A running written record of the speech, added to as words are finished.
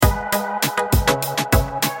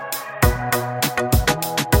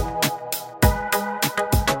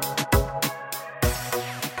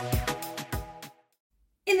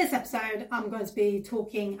going to be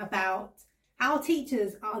talking about how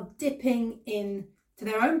teachers are dipping into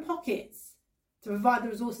their own pockets to provide the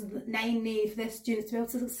resources that they need for their students to be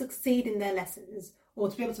able to succeed in their lessons, or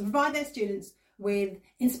to be able to provide their students with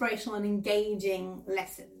inspirational and engaging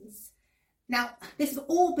lessons. Now, this is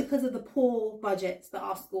all because of the poor budgets that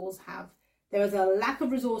our schools have. There is a lack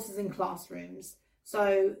of resources in classrooms,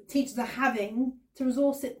 so teachers are having to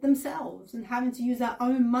resource it themselves and having to use their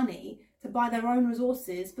own money to buy their own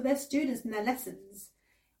resources for their students and their lessons.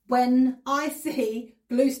 When I see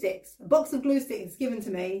glue sticks, a box of glue sticks given to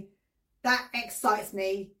me, that excites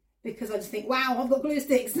me, because I just think, wow, I've got glue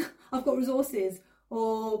sticks, I've got resources,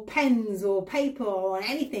 or pens or paper or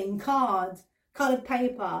anything, cards, coloured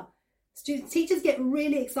paper. Teachers get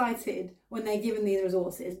really excited when they're given these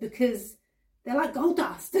resources because they're like gold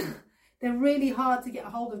dust. They're really hard to get a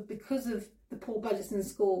hold of because of the poor budgets in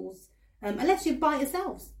schools, unless you buy it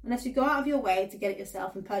yourselves, unless you go out of your way to get it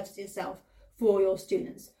yourself and purchase it yourself for your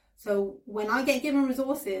students. So when I get given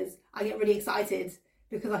resources, I get really excited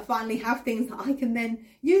because I finally have things that I can then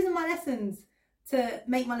use in my lessons to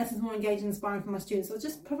make my lessons more engaging and inspiring for my students. So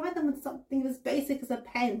just provide them with something as basic as a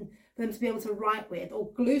pen for them to be able to write with,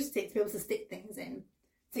 or glue sticks to be able to stick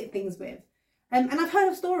things with. And I've heard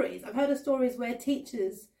of stories where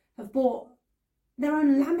teachers have bought their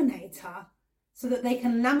own laminator so that they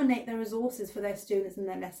can laminate their resources for their students and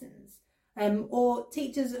their lessons. Or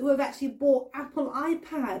teachers who have actually bought Apple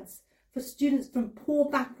iPads for students from poor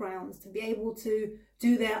backgrounds to be able to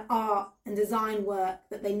do their art and design work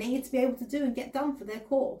that they need to be able to do and get done for their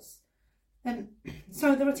course.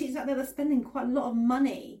 So there are teachers out there that are spending quite a lot of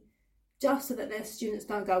money just so that their students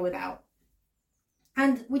don't go without.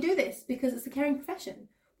 And we do this because it's a caring profession.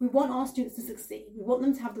 We want our students to succeed. We want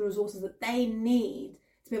them to have the resources that they need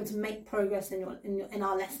to be able to make progress in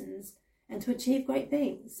our lessons and to achieve great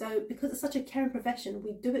things. So because it's such a caring profession,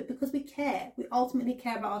 we do it because we care. We ultimately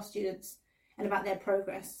care about our students and about their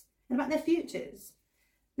progress and about their futures.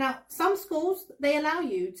 Now, some schools, they allow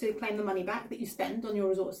you to claim the money back that you spend on your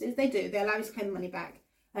resources. They do. They allow you to claim the money back.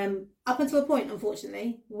 Up until a point,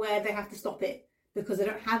 unfortunately, where they have to stop it because they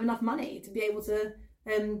don't have enough money to be able to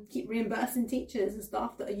keep reimbursing teachers and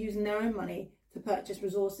staff that are using their own money to purchase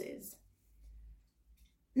resources.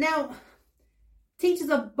 Now, teachers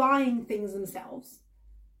are buying things themselves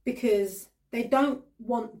because they don't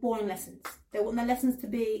want boring lessons. They want their lessons to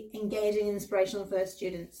be engaging and inspirational for their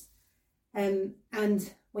students. And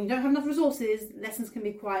when you don't have enough resources, lessons can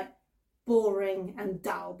be quite boring and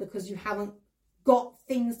dull because you haven't got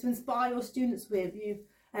things to inspire your students with. You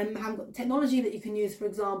haven't got the technology that you can use, for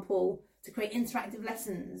example, to create interactive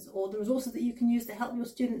lessons, or the resources that you can use to help your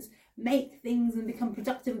students make things and become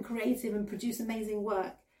productive and creative and produce amazing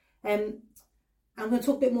work. I'm going to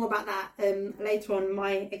talk a bit more about that later on,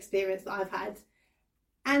 my experience that I've had.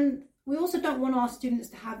 And we also don't want our students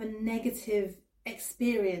to have a negative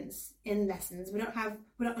experience in lessons. We don't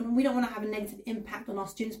want to have a negative impact on our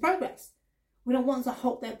students' progress. We don't want to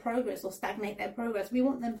halt their progress or stagnate their progress. We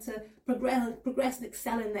want them to progress and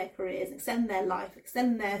excel in their careers, excel in their life, excel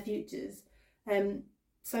in their futures.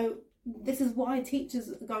 So this is why teachers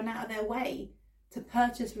are going out of their way to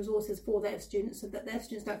purchase resources for their students so that their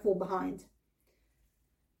students don't fall behind.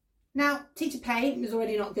 Now, teacher pay is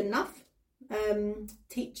already not good enough.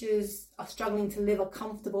 Teachers are struggling to live a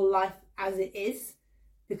comfortable life as it is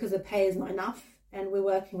because the pay is not enough, and we're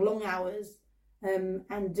working long hours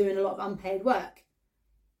and doing a lot of unpaid work.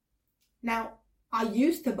 Now, I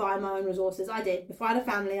used to buy my own resources. I did. Before I had a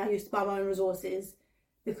family, I used to buy my own resources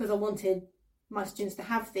because I wanted my students to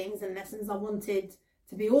have things and lessons. I wanted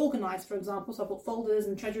to be organised, for example. So I bought folders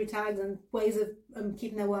and treasury tags and ways of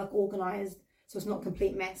keeping their work organised so it's not a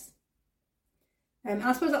complete mess. And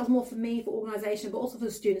I suppose that was more for me, for organisation, but also for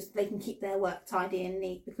the students, so they can keep their work tidy and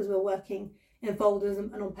neat because we're working in folders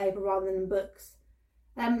and on paper rather than in books.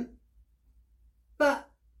 But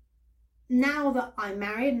now that I'm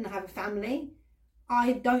married and I have a family,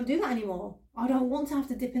 I don't do that anymore. I don't want to have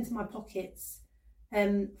to dip into my pockets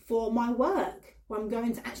for my work where I'm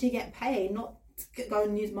going to actually get paid, not to go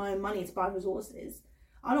and use my own money to buy resources.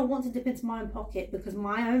 I don't want to dip into my own pocket because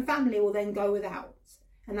my own family will then go without,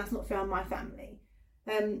 and that's not fair on my family.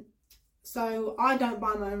 So I don't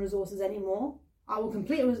buy my own resources anymore. I will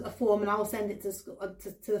complete a form and I will send it to school,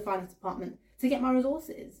 to the finance department to get my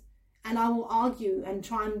resources. And I will argue and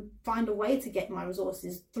try and find a way to get my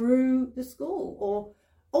resources through the school,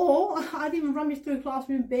 or I've even rummaged through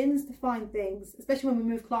classroom bins to find things, especially when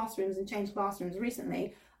we moved classrooms and changed classrooms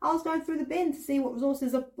recently. I was going through the bin to see what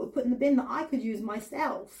resources I put in the bin that I could use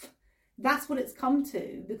myself. That's what it's come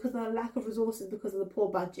to because of the lack of resources, because of the poor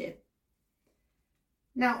budget.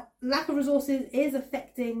 Now, lack of resources is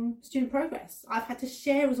affecting student progress. I've had to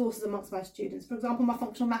share resources amongst my students. For example, my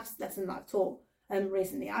functional maths lesson that I've taught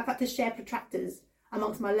recently, I've had to share protractors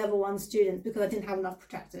amongst my level 1 students because I didn't have enough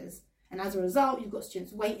protractors. And as a result, you've got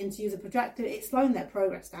students waiting to use a protractor. It's slowing their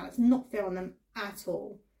progress down. It's not fair on them at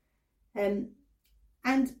all. And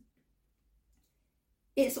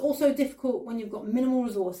it's also difficult when you've got minimal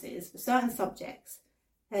resources for certain subjects,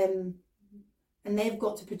 and they've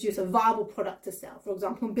got to produce a viable product to sell. For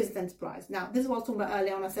example, in business enterprise. Now, this is what I was talking about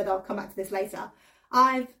earlier on. I said I'll come back to this later.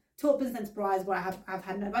 I've taught business enterprise where I've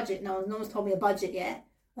had no budget. No one's told me a budget yet,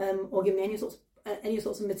 or given me any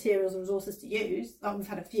sorts of materials and resources to use. We've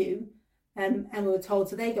had a few, and we were told,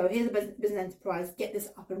 so there you go, here's a business enterprise, get this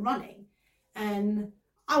up and running. And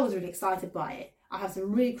I was really excited by it. I have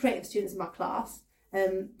some really creative students in my class,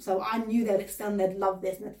 so I knew they'd excel, they'd love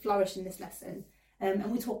this, and they'd flourish in this lesson.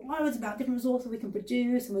 And we talked loads about different resources we can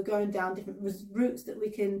produce, and we're going down different routes that we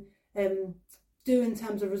can do in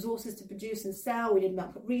terms of resources to produce and sell. We did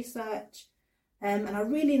market research, and I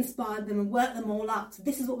really inspired them and worked them all up. So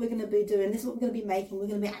this is what we're going to be doing, this is what we're going to be making. We're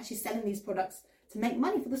going to be actually selling these products to make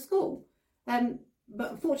money for the school.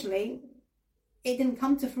 But unfortunately, it didn't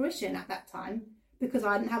come to fruition at that time because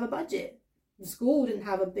I didn't have a budget. The school didn't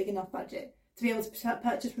have a big enough budget to be able to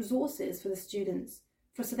purchase resources for the students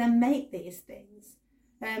for us to then make these things.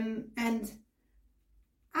 And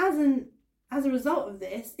as a result of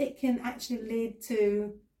this, it can actually lead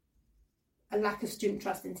to a lack of student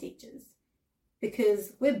trust in teachers,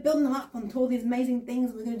 because we're building them up onto all these amazing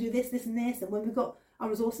things. We're going to do this, this and this, and when we've got our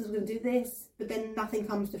resources, we're going to do this, but then nothing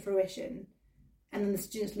comes to fruition. And then the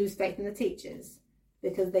students lose faith in the teachers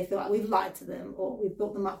because they feel like we've lied to them, or we've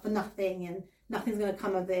built them up for nothing and nothing's going to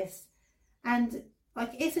come of this. And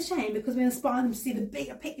it's a shame because we inspire them to see the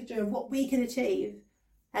bigger picture of what we can achieve.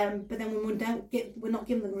 But then when we're not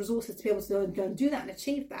given the resources to be able to go and do that and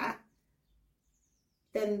achieve that,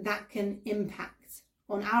 then that can impact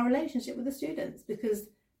on our relationship with the students, because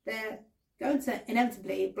they're going to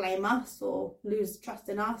inevitably blame us or lose trust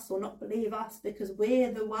in us or not believe us because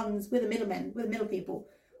we're the middlemen, we're the middle people.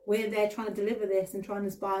 We're there trying to deliver this and trying to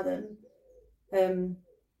inspire them.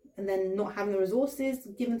 And then not having the resources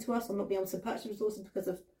given to us or not being able to purchase resources because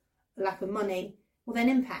of a lack of money will then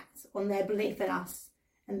impact on their belief in us,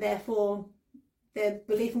 and therefore their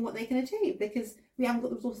belief in what they can achieve, because we haven't got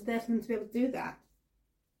the resources there for them to be able to do that.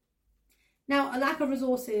 Now, a lack of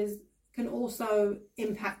resources can also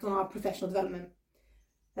impact on our professional development.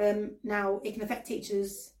 Now, it can affect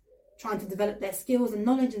teachers trying to develop their skills and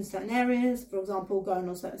knowledge in certain areas, for example, going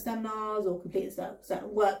on certain seminars or completing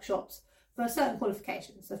certain workshops for certain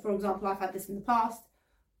qualifications. So, for example, I've had this in the past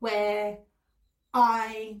where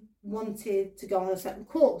I wanted to go on a certain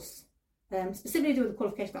course, specifically to do with the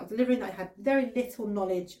qualification that I was delivering, that I had very little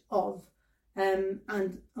knowledge of,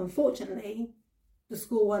 and unfortunately, the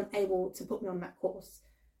school weren't able to put me on that course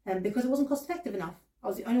because it wasn't cost effective enough. I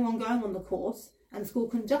was the only one going on the course, and the school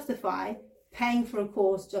couldn't justify paying for a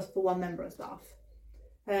course just for one member of staff.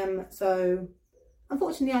 So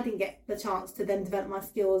unfortunately, I didn't get the chance to then develop my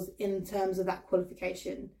skills in terms of that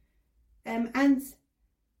qualification. And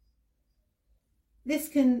this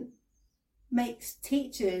can make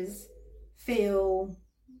teachers feel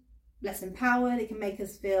less empowered. It can make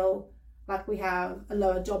us feel like we have a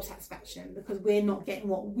lower job satisfaction because we're not getting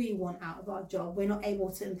what we want out of our job. We're not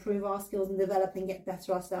able to improve our skills and develop and get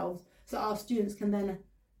better ourselves, so our students can then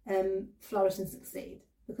flourish and succeed,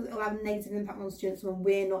 because it will have a negative impact on students when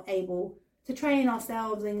we're not able to train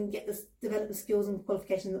ourselves and develop the skills and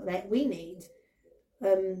qualifications that we need,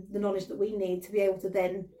 the knowledge that we need to be able to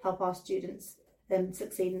then help our students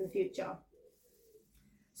succeed in the future.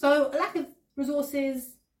 So a lack of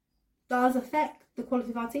resources does affect the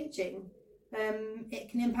quality of our teaching. It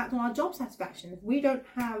can impact on our job satisfaction. If we don't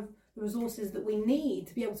have the resources that we need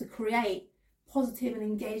to be able to create positive and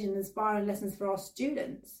engaging and inspiring lessons for our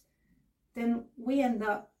students, then we end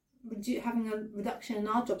up having a reduction in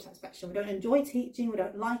our job satisfaction. We don't enjoy teaching, we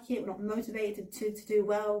don't like it, we're not motivated to do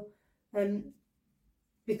well,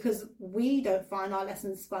 because we don't find our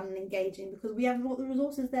lessons fun and engaging, because we haven't got the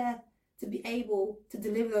resources there to be able to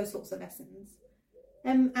deliver those sorts of lessons.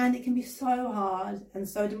 And it can be so hard and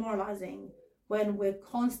so demoralising when we're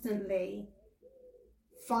constantly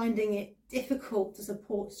finding it difficult to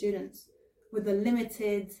support students with the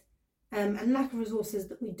limited and lack of resources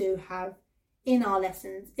that we do have in our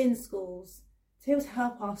lessons, in schools, to be able to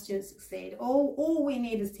help our students succeed. All we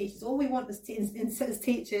need as teachers, all we want as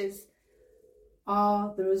teachers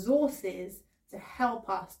are the resources to help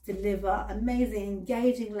us deliver amazing,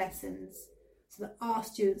 engaging lessons so that our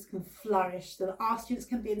students can flourish, so that our students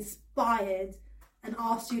can be inspired and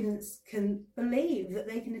our students can believe that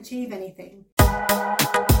they can achieve anything.